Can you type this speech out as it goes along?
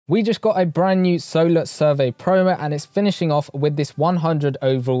We just got a brand new Solar Survey promo, and it's finishing off with this 100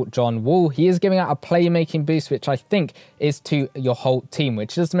 overall John Wall. He is giving out a playmaking boost, which I think is to your whole team,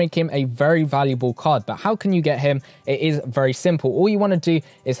 which does make him a very valuable card. But how can you get him? It is very simple. All you want to do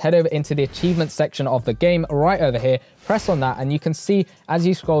is head over into the achievement section of the game right over here, press on that, and you can see as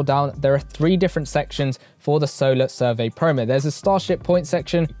you scroll down, there are 3 different sections for the Solar Survey promo. There's a Starship point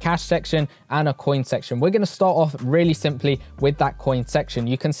section, cash section, and a coin section. We're going to start off really simply with that coin section.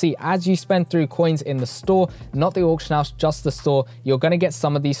 You can see as you spend through coins in the store, not the auction house, just the store, you're going to get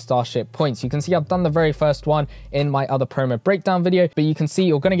some of these Starship points. You can see I've done the very first one in my other promo breakdown video, but you can see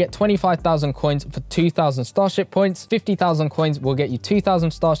you're going to get 25,000 coins for 2,000 Starship points. 50,000 coins will get you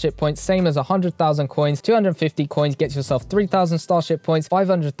 2,000 Starship points, same as 100,000 coins. 250 coins gets yourself 3,000 Starship points.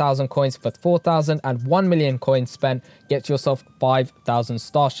 500,000 coins for 4,000, and 1 million coins spent gets yourself 5,000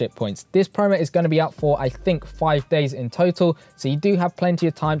 Starship points. This promo is going to be out for, I think, 5 days in total, so you do have plenty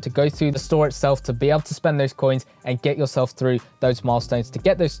of time to go through the store itself to be able to spend those coins and get yourself through those milestones to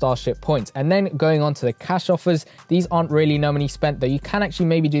get those Starship points. And then going on to the cash offers, these aren't really no money spent, though you can actually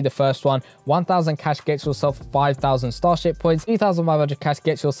maybe do the first one. 1,000 cash gets yourself 5,000 Starship points. 2,500 cash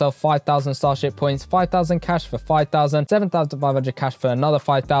gets yourself 5,000 Starship points. 5,000 cash for 5,000. 7,500 cash for another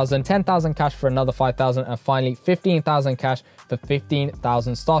 5,000. 10,000 cash for another 5,000, and finally 15,000 cash for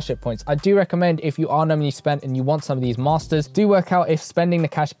 15,000 Starship points. I do recommend, if you are normally spent and you want some of these masters, do work out if spending the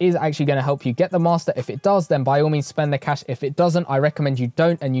cash is actually going to help you get the master. If it does, then by all means spend the cash. If it doesn't, I recommend you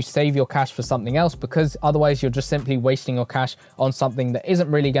don't, and you save your cash for something else, because otherwise you're just simply wasting your cash on something that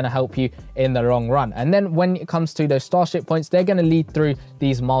isn't really going to help you in the long run. And then when it comes to those Starship points, they're going to lead through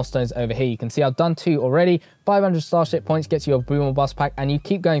these milestones over here. You can see I've done 2 already. 500 Starship points gets you a boom or bust pack, and you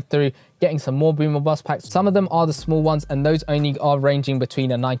keep going through getting some more boom or bust packs. Some of them are the small ones, and those only are ranging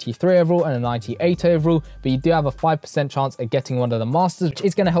between a 93 overall and a 98 overall, but you do have a 5% chance of getting one of the masters, which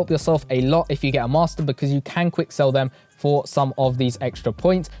is going to help yourself a lot if you get a master, because you can quick sell them for some of these extra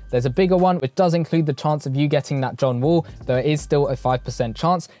points. There's a bigger one which does include the chance of you getting that John Wall, though it is still a 5%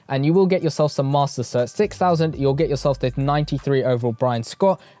 chance, and you will get yourself some masters. So at 6,000 you'll get yourself this 93 overall Brian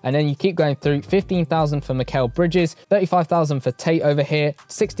Scott, and then you keep going through. 15,000 for Mikal Bridges, 35,000 for Tate over here,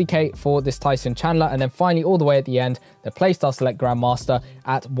 60k for this Tyson Chandler, and then finally all the way at the end the Playstyle Select Grandmaster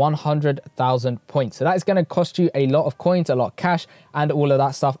at 100,000 points. So that is going to cost you a lot of coins, a lot of cash, and all of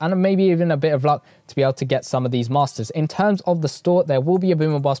that stuff, and maybe even a bit of luck to be able to get some of these masters. In terms of the store, there will be a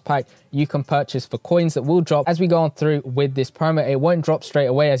boom or bust pack you can purchase for coins that will drop as we go on through with this promo. It won't drop straight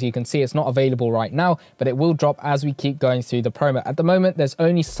away, as you can see it's not available right now, but it will drop as we keep going through the promo. At the moment there's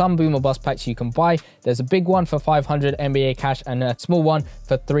only some boom or bust packs you can buy. There's a big one for 500 NBA cash and a small one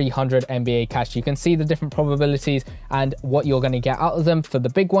for 300 NBA cash. You can see the different probabilities and what you're going to get out of them. For the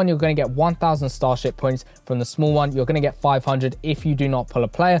big one, you're going to get 1,000 Starship points. From the small one, you're going to get 500 if you do not pull a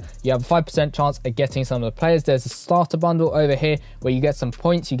player. You have a 5% chance of getting some of the players. There's a starter bundle over here where you get some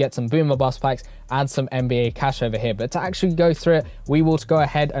points, you get some boom or bust packs, and some NBA cash over here. But to actually go through it, we will go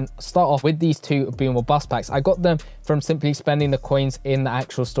ahead and start off with these 2 boom or bust packs. I got them from simply spending the coins in the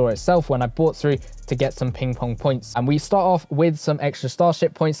actual store itself when I bought through to get some ping pong points. And we start off with some extra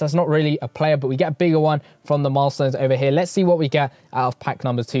Starship points. That's not really a player, but we get a bigger one from the milestones over here. Let's see what we get out of pack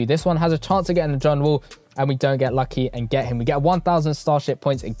number 2. This one has a chance of getting the John Wall, and we don't get lucky and get him. We get 1,000 Starship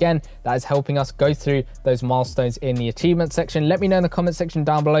points. Again, that is helping us go through those milestones in the achievement section. Let me know in the comment section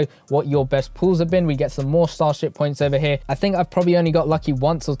down below what your best pulls have been. We get some more Starship points over here. I think I've probably only got lucky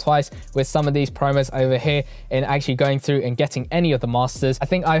once or twice with some of these promos over here in actually going through and getting any of the masters. I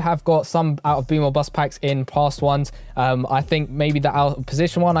think I have got some out of boom or bust packs in past ones. I think maybe the out of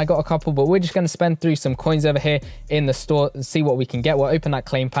position one I got a couple, but we're just going to spend through some coins over here in the store and see what we can get. We'll open that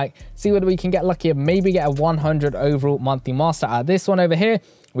claim pack, see whether we can get lucky and maybe get a 100 overall monthly master out of this one over here.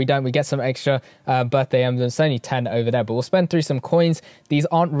 We don't. We get some extra birthday emblems. It's only 10 over there, but we'll spend through some coins. These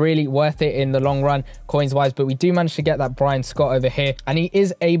aren't really worth it in the long run coins wise, but we do manage to get that Brian Scott over here, and he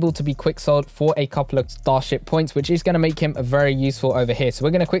is able to be quick sold for a couple of Starship points, which is going to make him very useful over here. So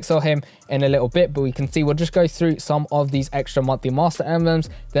we're going to quick sell him in a little bit, but we can see we'll just go through some of these extra monthly master emblems.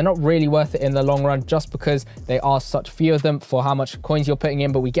 They're not really worth it in the long run just because they are such few of them for how much coins you're putting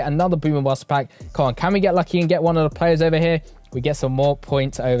in, but we get another boom and bust pack. Come on, can we get lucky and get one of the players over here? We get some more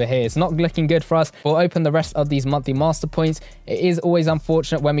points over here. It's not looking good for us. We'll open the rest of these monthly master points. It is always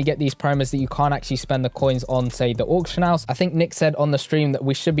unfortunate when we get these promos that you can't actually spend the coins on, say, the auction house. I think Nick said on the stream that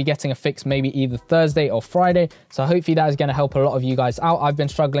we should be getting a fix maybe either Thursday or Friday, so hopefully that is going to help a lot of you guys out. I've been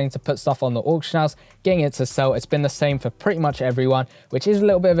struggling to put stuff on the auction house, getting it to sell. It's been the same for pretty much everyone, which is a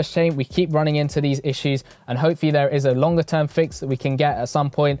little bit of a shame. We keep running into these issues, and hopefully there is a longer term fix that we can get at some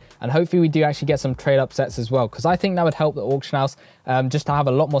point, and hopefully we do actually get some trade upsets as well, because I think that would help the auction house house, just to have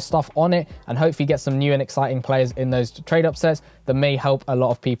a lot more stuff on it and hopefully get some new and exciting players in those trade up sets that may help a lot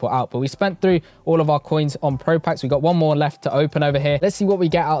of people out. But we spent through all of our coins on pro packs. We got one more left to open over here. Let's see what we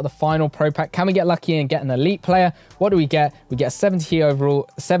get out of the final pro pack. Can we get lucky and get an elite player? What do we get? We get a 70 overall,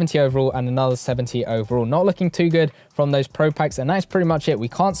 70 overall, and another 70 overall. Not looking too good from those pro packs, and that's pretty much it. We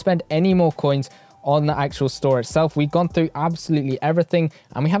can't spend any more coins on the actual store itself. We've gone through absolutely everything,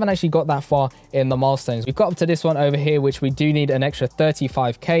 and we haven't actually got that far in the milestones. We've got up to this one over here, which we do need an extra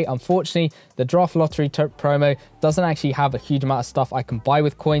 35k. Unfortunately, the draft lottery promo doesn't actually have a huge amount of stuff I can buy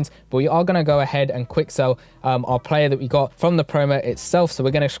with coins, but we are going to go ahead and quick sell our player that we got from the promo itself. So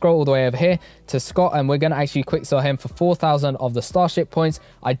we're going to scroll all the way over here to Scott, and we're going to actually quick sell him for 4,000 of the starship points.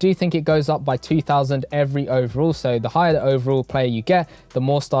 I do think it goes up by 2,000 every overall, so the higher the overall player you get, the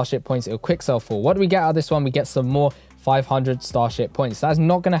more starship points it'll quick sell for. What do we get out of this one? We get some more 500 starship points. That's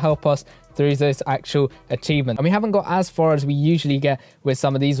not going to help us through this actual achievement, and we haven't got as far as we usually get with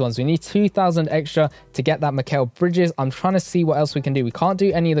some of these ones. We need 2,000 extra to get that Mikael Bridges. I'm trying to see what else we can do. We can't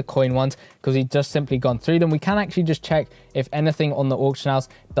do any of the coin ones because we've just simply gone through them. We can actually just check if anything on the auction house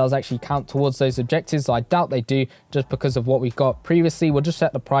does actually count towards those objectives. So I doubt they do, just because of what we've got previously. We'll just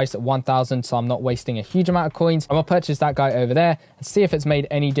set the price at 1,000, so I'm not wasting a huge amount of coins. I'm gonna purchase that guy over there and see if it's made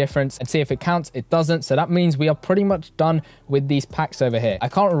any difference and see if it counts. It doesn't, so that means we are pretty much done with these packs over here. I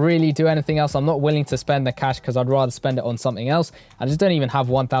can't really do anything else. I'm not willing to spend the cash because I'd rather spend it on something else. I just don't even have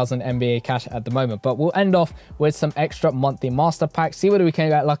 1,000 NBA cash at the moment, but we'll end off with some extra monthly master packs, see whether we can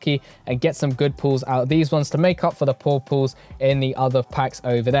get lucky and get some good pulls out of these ones to make up for the poor pulls in the other packs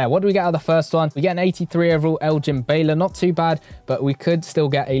over there. What do we get out of the first one? We get an 83 overall Elgin Baylor. Not too bad, but we could still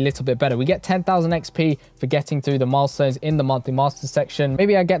get a little bit better. We get 10,000 XP for getting through the milestones in the monthly master section.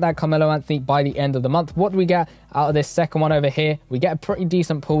 Maybe I get that Carmelo Anthony by the end of the month. What do we get out of this second one over here? We get a pretty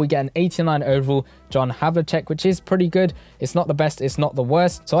decent pull. We get an 89 overall John Havlicek, which is pretty good. It's not the best, it's not the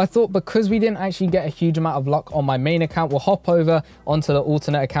worst. So I thought, because we didn't actually get a huge amount of luck on my main account, we'll hop over onto the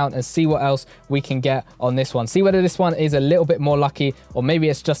alternate account and see what else we can get on this one. See whether this one is a little bit more lucky, or maybe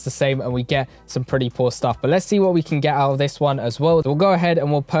it's just the same and we get some pretty poor stuff. But let's see what we can get out of this one as well. So we'll go ahead and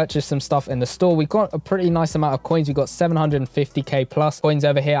we'll purchase some stuff in the store. We've got a pretty nice amount of coins. We've got 750k plus coins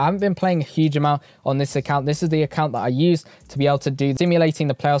over here. I haven't been playing a huge amount on this account. This is the account that I use to be able to do simulating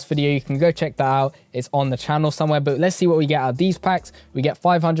the playoffs video. You can go check that out. It's on the channel somewhere. But let's see what we get out of these packs. We get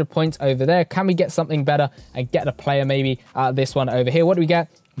 500 points over there. Can we get something better and get a player maybe out of this one over here? What do we get?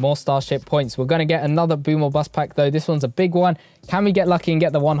 More starship points. We're going to get another boom or bust pack though. This one's a big one. Can we get lucky and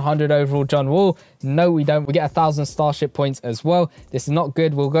get the 100 overall John Wall? No, we don't. We get 1,000 starship points as well. This is not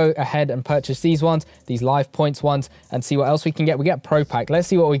good. We'll go ahead and purchase these ones, these live points ones, and see what else we can get. We get pro pack. Let's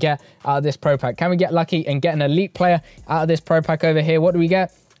see what we get out of this pro pack. Can we get lucky and get an elite player out of this pro pack over here? What do we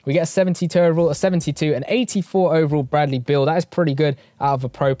get? We get a 72 overall, a 72, an 84 overall Bradley Beal. That is pretty good out of a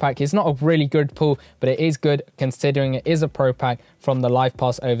pro pack. It's not a really good pull, but it is good considering it is a pro pack from the live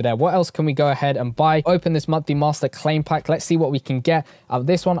pass over there. What else can we go ahead and buy? Open this monthly master claim pack. Let's see what we can get out of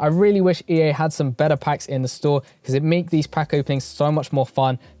this one. I really wish EA had some better packs in the store, because it makes these pack openings so much more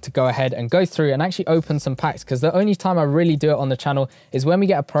fun to go ahead and go through and actually open some packs, because the only time I really do it on the channel is when we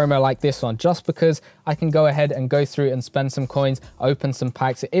get a promo like this one, just because I can go ahead and go through and spend some coins, open some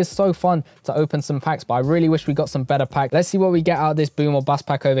packs. It is so fun to open some packs, but I really wish we got some better packs. Let's see what we get out of this boom or bust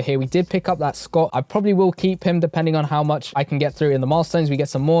pack over here. We did pick up that Scott. I probably will keep him depending on how much I can get through in the milestones. We get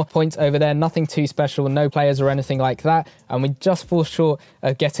some more points over there. Nothing too special, no players or anything like that, and we just fall short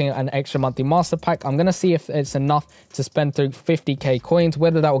of getting an extra monthly master pack. I'm going to see if it's enough to spend through 50k coins.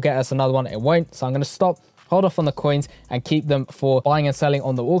 Whether that will get us another one, it won't. So I'm going to stop, hold off on the coins and keep them for buying and selling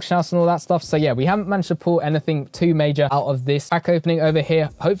on the auction house and all that stuff. So yeah, we haven't managed to pull anything too major out of this pack opening over here.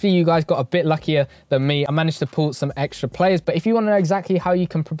 Hopefully you guys got a bit luckier than me. I managed to pull some extra players, but if you want to know exactly how you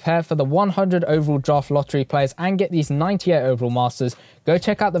can prepare for the 100 overall draft lottery players and get these 98 overall masters, go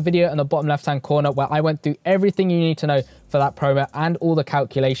check out the video in the bottom left hand corner where I went through everything you need to know for that promo and all the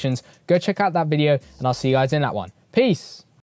calculations. Go check out that video and I'll see you guys in that one. Peace.